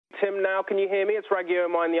Tim, now can you hear me? It's Raggy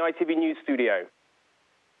Omar in the ITV News studio.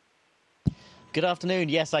 Good afternoon.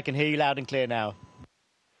 Yes, I can hear you loud and clear now.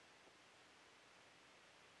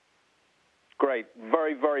 Great.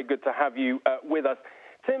 Very, very good to have you with us.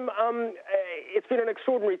 Tim, it's been an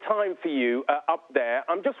extraordinary time for you up there.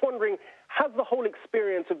 I'm just wondering, has the whole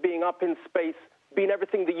experience of being up in space been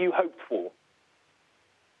everything that you hoped for?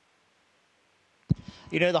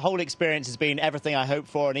 You know, the whole experience has been everything I hoped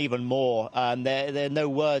for and even more. No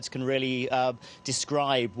words can really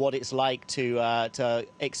describe what it's like to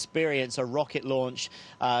experience a rocket launch,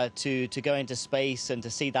 to go into space and to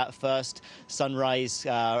see that first sunrise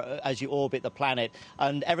as you orbit the planet.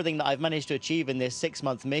 And everything that I've managed to achieve in this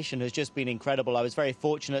 6-month mission has just been incredible. I was very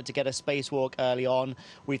fortunate to get a spacewalk early on.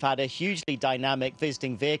 We've had a hugely dynamic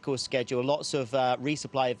visiting vehicle schedule, lots of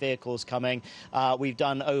resupply vehicles coming. We've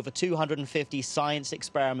done over 250 science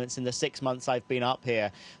experiments in the 6 months I've been up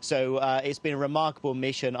here. So it's been a remarkable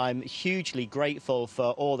mission. I'm hugely grateful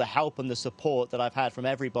for all the help and the support that I've had from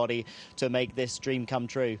everybody to make this dream come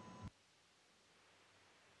true.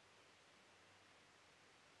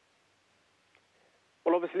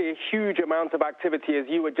 Well, obviously a huge amount of activity, as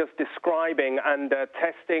you were just describing, and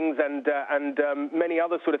testings and many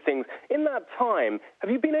other sort of things. In that time, have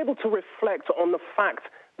you been able to reflect on the fact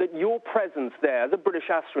that your presence there as a British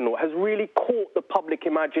astronaut has really caught the public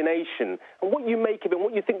imagination, and what you make of it and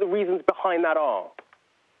what you think the reasons behind that are?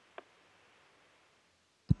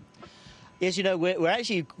 Yes, you know, we're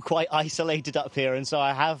actually quite isolated up here, and so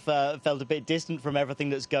I have felt a bit distant from everything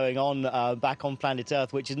that's going on back on planet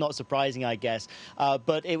Earth, which is not surprising, I guess.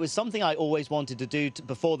 But it was something I always wanted to do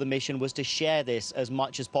before the mission, was to share this as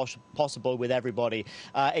much as possible with everybody.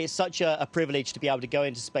 It's such a privilege to be able to go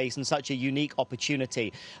into space and such a unique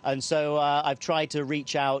opportunity. And so I've tried to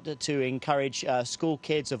reach out to encourage school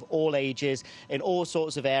kids of all ages in all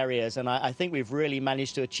sorts of areas, and I think we've really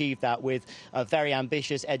managed to achieve that with a very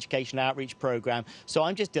ambitious education outreach program. So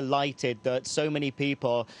I'm just delighted that so many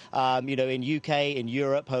people, you know, in UK, in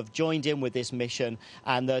Europe, have joined in with this mission,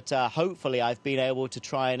 and that hopefully I've been able to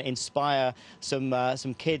try and inspire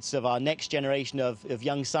some kids of our next generation of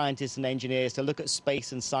young scientists and engineers to look at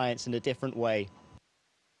space and science in a different way.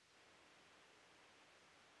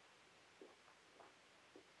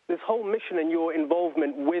 This whole mission and your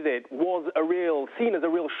involvement with it was seen as a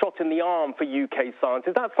real shot in the arm for UK science.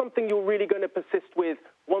 Is that something you're really going to persist with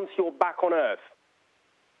once you're back on Earth?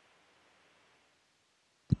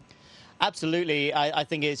 Absolutely. I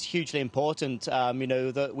think it's hugely important, you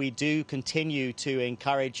know, that we do continue to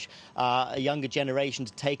encourage a younger generation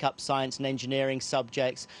to take up science and engineering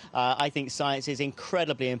subjects. I think science is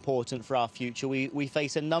incredibly important for our future. We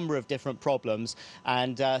face a number of different problems,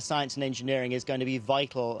 and science and engineering is going to be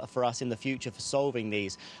vital for us in the future for solving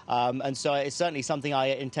these. And so it's certainly something I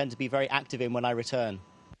intend to be very active in when I return.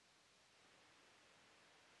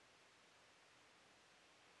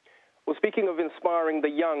 Well, speaking of inspiring the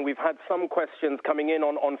young, we've had some questions coming in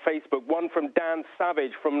on Facebook. One from Dan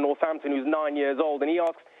Savage from Northampton, who's 9 years old, and he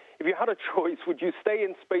asks, if you had a choice, would you stay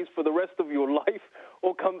in space for the rest of your life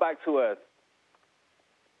or come back to Earth?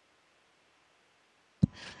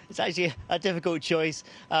 It's actually a difficult choice.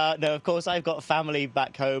 No, of course, I've got family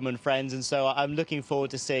back home and friends, and so I'm looking forward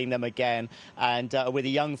to seeing them again. And with a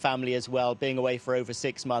young family as well, being away for over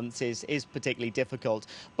 6 months is particularly difficult.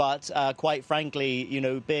 But quite frankly, you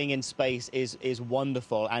know, being in space is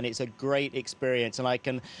wonderful, and it's a great experience. And I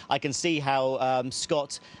can see how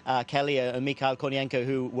Scott Kelly and Mikhail Kornienko,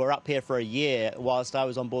 who were up here for a year whilst I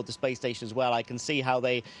was on board the space station as well, I can see how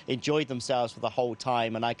they enjoyed themselves for the whole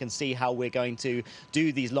time, and I can see how we're going to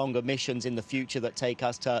do these longer missions in the future that take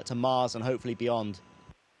us to Mars and hopefully beyond.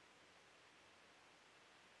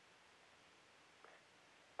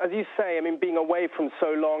 As you say, I mean, being away from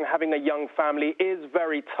so long, having a young family is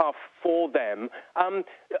very tough for them. Are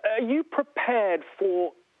you prepared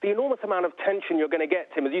for the enormous amount of tension you're going to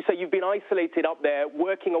get, Tim? As you say, you've been isolated up there,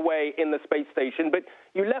 working away in the space station, but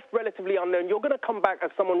you left relatively unknown. You're going to come back as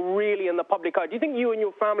someone really in the public eye. Do you think you and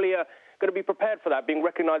your family are going to be prepared for that, being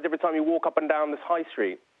recognized every time you walk up and down this high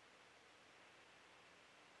street?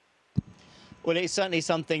 Well, it's certainly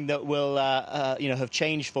something that will, you know, have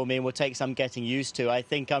changed for me and will take some getting used to. I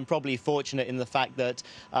think I'm probably fortunate in the fact that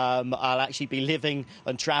I'll actually be living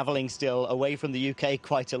and traveling still away from the UK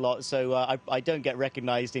quite a lot. So I don't get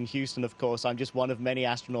recognized in Houston, of course. I'm just one of many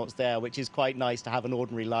astronauts there, which is quite nice to have an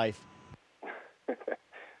ordinary life.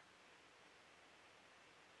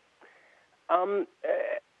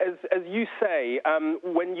 As you say,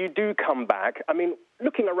 when you do come back, I mean,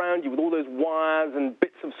 looking around you with all those wires and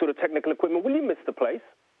bits of sort of technical equipment, will you miss the place?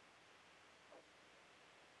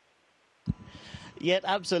 Yeah,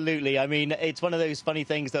 absolutely. I mean, it's one of those funny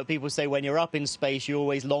things that people say when you're up in space, you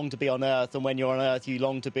always long to be on Earth, and when you're on Earth, you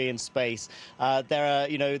long to be in space. There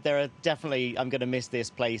are definitely, I'm going to miss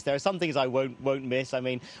this place. There are some things I won't miss. I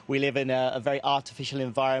mean, we live in a very artificial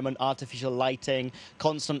environment, artificial lighting,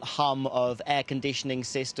 constant hum of air conditioning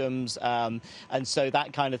systems, and so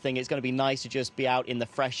that kind of thing. It's going to be nice to just be out in the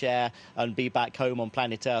fresh air and be back home on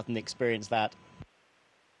planet Earth and experience that.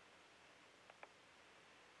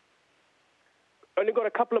 Only got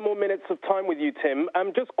a couple of more minutes of time with you, Tim.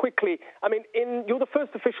 Just quickly, I mean, you're the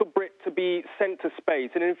first official Brit to be sent to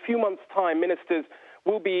space, and in a few months' time, ministers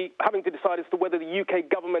will be having to decide as to whether the UK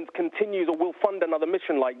government continues or will fund another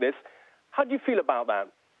mission like this. How do you feel about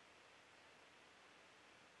that?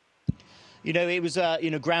 You know, it was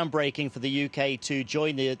groundbreaking for the UK to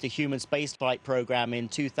join the human spaceflight program in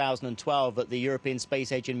 2012 at the European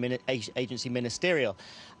Space Agency Ministerial.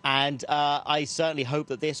 And I certainly hope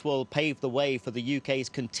that this will pave the way for the UK's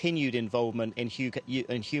continued involvement in human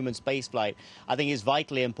spaceflight. I think it's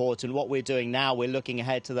vitally important. What we're doing now, we're looking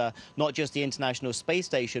ahead to not just the International Space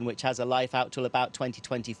Station, which has a life out till about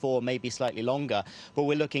 2024, maybe slightly longer, but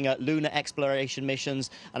we're looking at lunar exploration missions,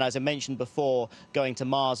 and as I mentioned before, going to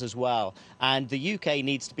Mars as well. And the UK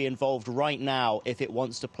needs to be involved right now if it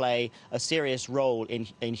wants to play a serious role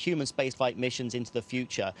in human spaceflight missions into the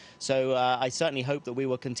future. So I certainly hope that we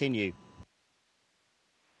will continue.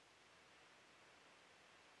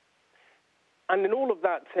 And in all of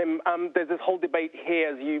that, Tim, there's this whole debate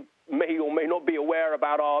here, as you may or may not be aware,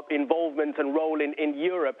 about our involvement and role in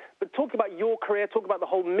Europe. But talk about your career, talk about the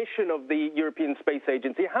whole mission of the European Space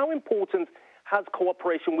Agency. How important has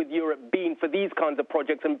cooperation with Europe been for these kinds of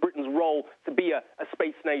projects and Britain's role to be a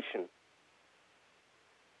space nation?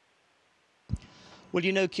 Well,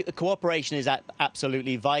 you know, cooperation is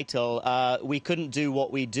absolutely vital. We couldn't do what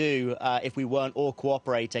we do if we weren't all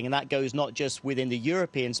cooperating. And that goes not just within the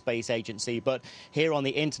European Space Agency, but here on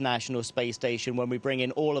the International Space Station when we bring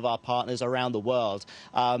in all of our partners around the world.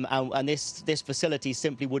 And this facility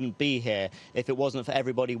simply wouldn't be here if it wasn't for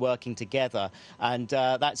everybody working together. And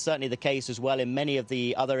that's certainly the case as well in many of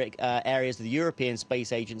the other areas of the European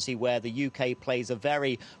Space Agency, where the UK plays a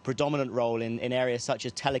very predominant role in areas such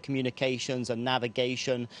as telecommunications and navigation.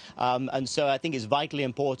 And so I think it's vitally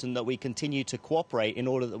important that we continue to cooperate in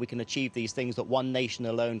order that we can achieve these things that one nation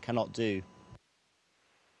alone cannot do.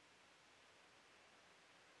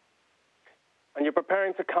 And you're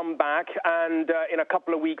preparing to come back, and in a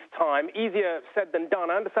couple of weeks' time. Easier said than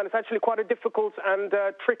done. I understand it's actually quite a difficult and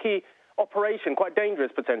tricky operation, quite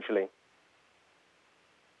dangerous potentially.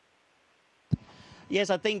 Yes,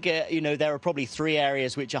 I think, there are probably three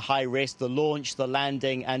areas which are high risk: the launch, the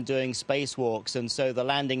landing, and doing spacewalks. And so the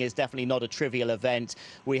landing is definitely not a trivial event.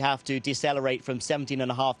 We have to decelerate from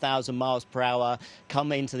 17,500 miles per hour,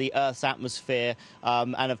 come into the Earth's atmosphere.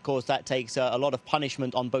 And of course, that takes a lot of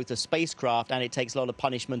punishment on both the spacecraft, and it takes a lot of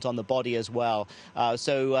punishment on the body as well.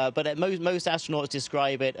 But most astronauts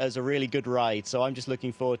describe it as a really good ride. So I'm just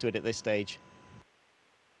looking forward to it at this stage.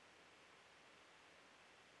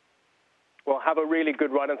 Well, have a really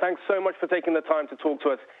good ride, and thanks so much for taking the time to talk to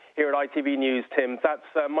us here at ITV News, Tim. That's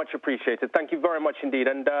much appreciated. Thank you very much indeed,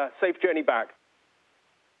 and safe journey back.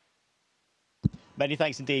 Many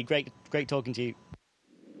thanks indeed. Great talking to you.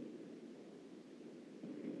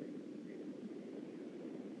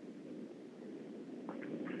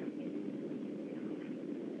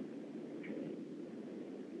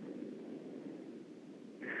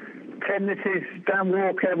 Tim, this is Dan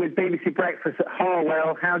Walker with BBC Breakfast at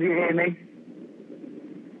Harwell. How do you hear me?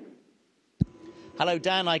 Hello,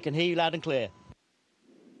 Dan. I can hear you loud and clear.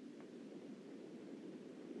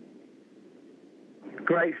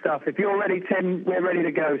 Great stuff. If you're ready, Tim, we're ready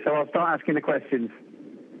to go, so I'll start asking the questions.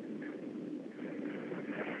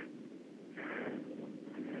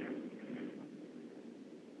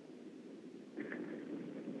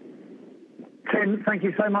 Tim, thank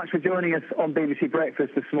you so much for joining us on BBC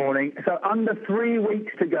Breakfast this morning. So under 3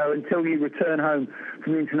 weeks to go until you return home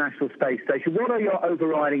from the International Space Station. What are your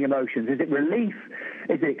overriding emotions? Is it relief?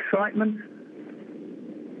 Is it excitement?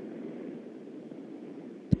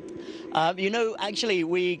 Actually,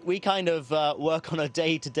 we kind of work on a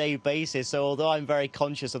day-to-day basis. So although I'm very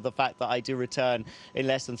conscious of the fact that I do return in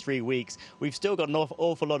less than 3 weeks, we've still got an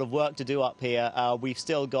awful lot of work to do up here. We've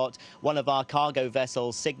still got one of our cargo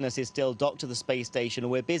vessels, Cygnus, is still docked to the space station,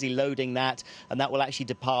 and we're busy loading that, and that will actually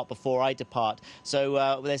depart before I depart.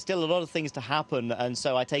 So there's still a lot of things to happen, and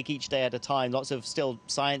so I take each day at a time. Lots of still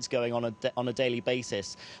science going on a daily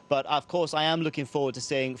basis. But of course, I am looking forward to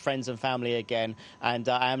seeing friends and family again, and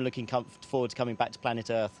I am looking forward to coming back to planet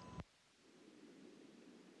Earth.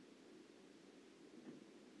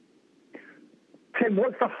 Tim,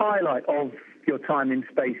 what's the highlight of your time in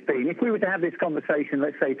space been? If we were to have this conversation,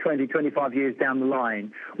 let's say 20, 25 years down the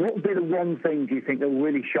line, what would be the one thing, do you think, that will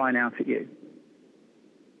really shine out at you?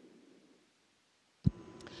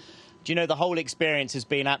 Do you know, the whole experience has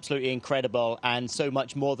been absolutely incredible and so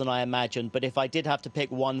much more than I imagined. But if I did have to pick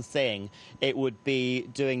one thing, it would be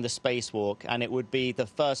doing the spacewalk. And it would be the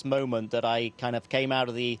first moment that I kind of came out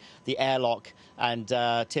of the airlock and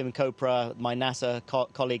Tim Copra, my NASA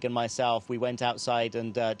colleague, and myself, we went outside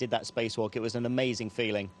and did that spacewalk. It was an amazing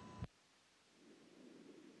feeling.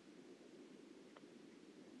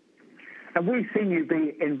 And we've seen you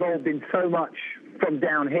be involved in so much from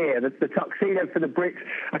down here. The tuxedo for the Brits.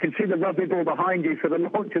 I can see the rugby ball behind you for the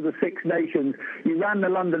launch of the Six Nations. You ran the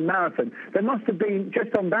London Marathon. There must have been,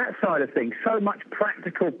 just on that side of things, so much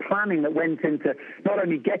practical planning that went into not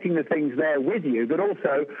only getting the things there with you, but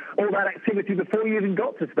also all that activity before you even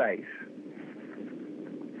got to space.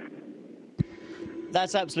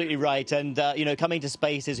 That's absolutely right. And, you know, coming to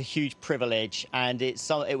space is a huge privilege. And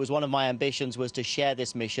it was one of my ambitions was to share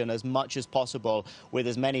this mission as much as possible with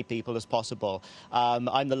as many people as possible.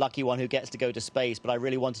 I'm the lucky one who gets to go to space, but I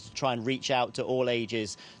really wanted to try and reach out to all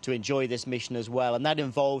ages to enjoy this mission as well. And that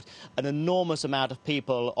involved an enormous amount of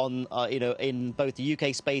people on, you know, in both the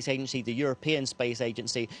UK Space Agency, the European Space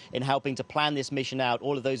Agency, in helping to plan this mission out,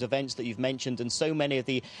 all of those events that you've mentioned, and so many of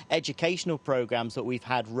the educational programs that we've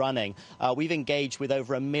had running. We've engaged with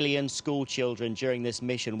over 1 million school children during this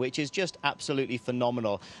mission, which is just absolutely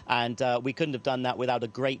phenomenal. And we couldn't have done that without a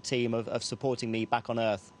great team of supporting me back on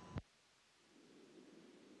Earth.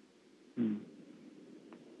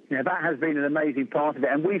 Yeah, that has been an amazing part of it.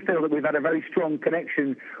 And we feel that we've had a very strong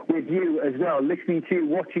connection with you as well, listening to you,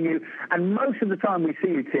 watching you. And most of the time we see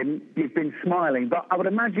you, Tim, you've been smiling. But I would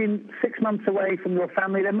imagine 6 months away from your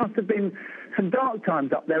family, there must have been some dark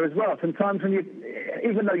times up there as well. Sometimes when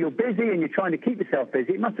even though you're busy and you're trying to keep yourself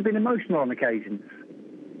busy, it must have been emotional on occasions.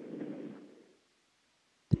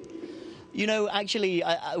 You know, actually,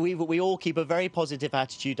 we all keep a very positive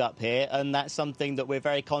attitude up here, and that's something that we're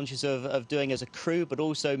very conscious of doing as a crew, but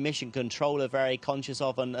also Mission Control are very conscious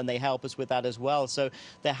of, and they help us with that as well. So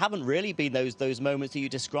there haven't really been those moments that you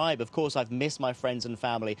describe. Of course, I've missed my friends and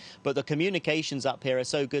family, but the communications up here are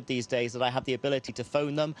so good these days that I have the ability to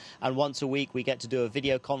phone them, and once a week we get to do a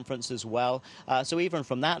video conference as well. So even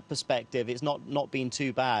from that perspective, it's not been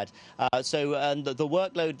too bad. So the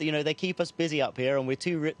workload, you know, they keep us busy up here, and we're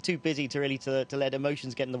too busy to really to let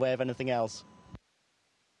emotions get in the way of anything else.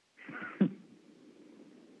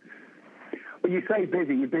 Well, you say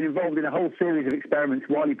busy. You've been involved in a whole series of experiments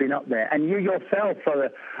while you've been up there, and you yourself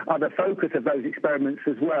are the focus of those experiments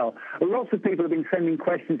as well. Lots of people have been sending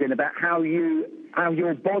questions in about how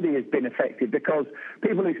your body has been affected, because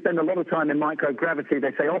people who spend a lot of time in microgravity,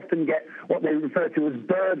 they say often get what they refer to as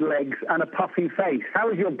bird legs and a puffy face. How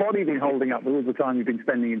has your body been holding up with all the time you've been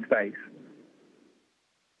spending in space?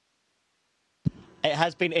 It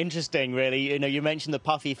has been interesting, really. You know, you mentioned the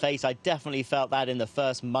puffy face. I definitely felt that in the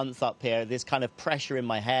first month up here, this kind of pressure in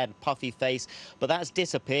my head, puffy face. But that's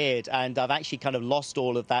disappeared, and I've actually kind of lost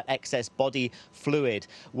all of that excess body fluid,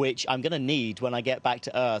 which I'm going to need when I get back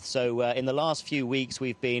to Earth. So in the last few weeks,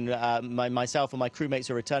 we've been, myself and my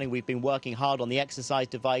crewmates are returning. We've been working hard on the exercise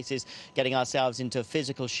devices, getting ourselves into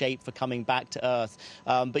physical shape for coming back to Earth.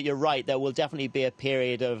 But you're right, there will definitely be a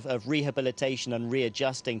period of rehabilitation and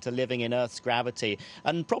readjusting to living in Earth's gravity.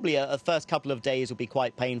 And probably a first couple of days will be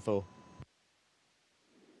quite painful.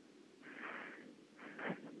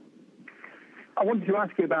 I wanted to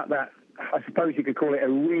ask you about that. I suppose you could call it a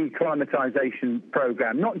reclimatization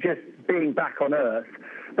program, not just being back on Earth,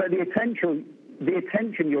 but the attention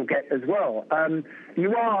you'll get as well.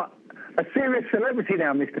 You are a serious celebrity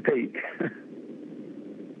now, Mr. Peake.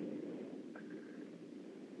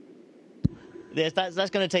 Yes, that's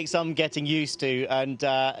going to take some getting used to, and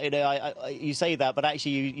you know, you say that, but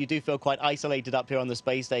actually you do feel quite isolated up here on the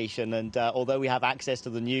space station. And although we have access to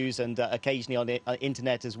the news and occasionally on the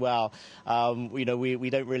internet as well, you know, we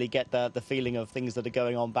don't really get the feeling of things that are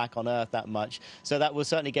going on back on Earth that much. So that will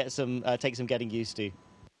certainly get take some getting used to.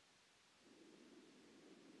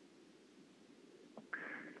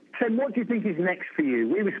 Tim, what do you think is next for you?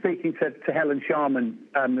 We were speaking to Helen Sharman,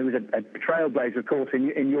 who was a trailblazer, of course,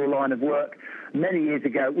 in your line of work many years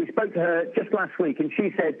ago. We spoke to her just last week, and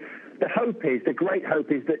she said the great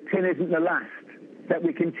hope is that Tim isn't the last, that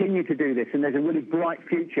we continue to do this, and there's a really bright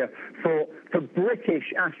future for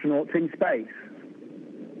British astronauts in space.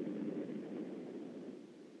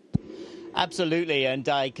 Absolutely, and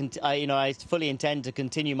I fully intend to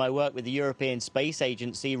continue my work with the European Space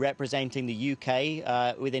Agency, representing the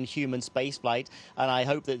UK within human spaceflight, and I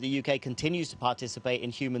hope that the UK continues to participate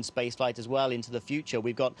in human spaceflight as well into the future.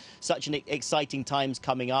 We've got such an exciting times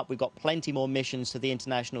coming up. We've got plenty more missions to the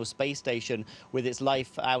International Space Station with its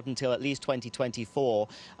life out until at least 2024,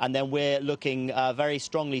 and then we're looking very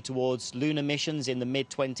strongly towards lunar missions in the mid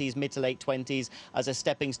to late 20s as a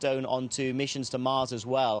stepping stone onto missions to Mars as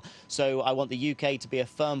well. So I want the UK to be a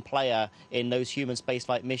firm player in those human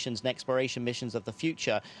spaceflight missions and exploration missions of the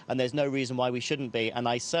future, and there's no reason why we shouldn't be. And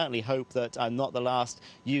I certainly hope that I'm not the last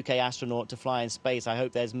UK astronaut to fly in space. I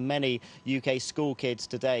hope there's many UK school kids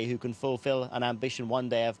today who can fulfill an ambition one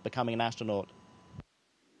day of becoming an astronaut.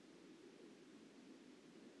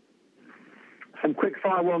 Some quick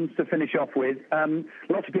fire ones to finish off with.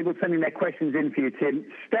 Lots of people sending their questions in for you, Tim.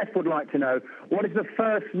 Steph would like to know, what is the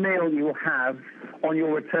first meal you will have on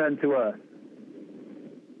your return to Earth?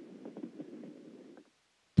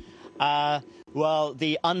 Well,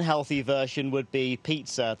 the unhealthy version would be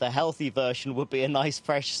pizza. The healthy version would be a nice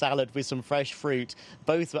fresh salad with some fresh fruit.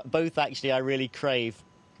 Both actually I really crave.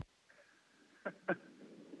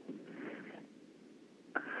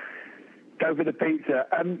 Go for the pizza.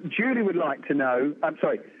 Julie would like to know,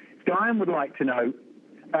 Diane would like to know,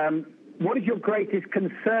 what is your greatest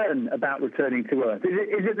concern about returning to Earth?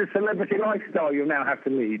 Is it the celebrity lifestyle you'll now have to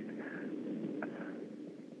lead?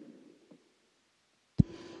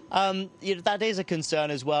 That is a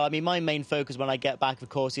concern as well. I mean, my main focus when I get back, of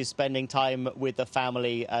course, is spending time with the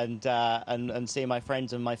family and seeing my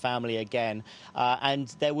friends and my family again.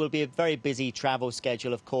 And there will be a very busy travel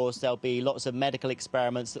schedule, of course. There'll be lots of medical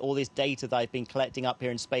experiments. All this data that I've been collecting up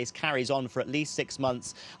here in space carries on for at least 6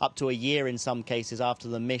 months, up to a year in some cases after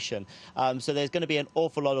the mission. So there's going to be an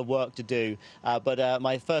awful lot of work to do. But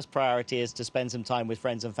my first priority is to spend some time with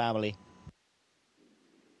friends and family.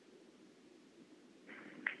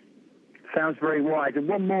 Sounds very wise. And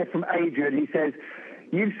one more from Adrian. He says,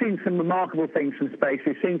 you've seen some remarkable things from space.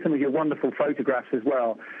 We've seen some of your wonderful photographs as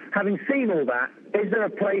well. Having seen all that, is there a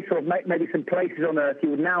place or maybe some places on Earth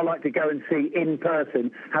you would now like to go and see in person,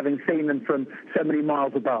 having seen them from so many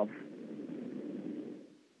miles above?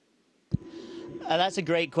 That's a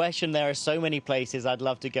great question. There are so many places I'd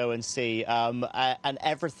love to go and see, and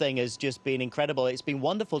everything has just been incredible. It's been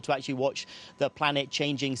wonderful to actually watch the planet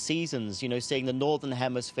changing seasons, seeing the northern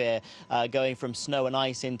hemisphere going from snow and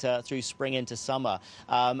ice through spring into summer,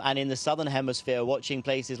 and in the southern hemisphere watching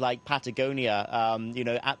places like Patagonia,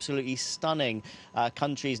 absolutely stunning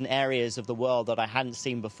countries and areas of the world that I hadn't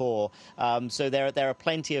seen before. So there are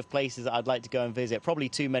plenty of places that I'd like to go and visit, probably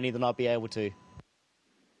too many than I'll be able to.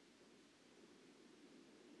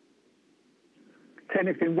 Tim,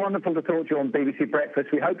 it's been wonderful to talk to you on BBC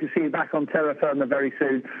Breakfast. We hope to see you back on Terra Firma very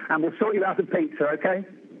soon, and we'll sort you out a pizza, OK?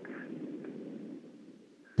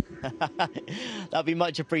 That'd be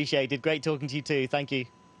much appreciated. Great talking to you too. Thank you.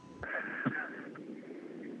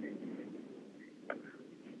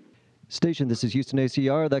 Station, this is Houston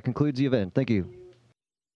ACR. That concludes the event. Thank you.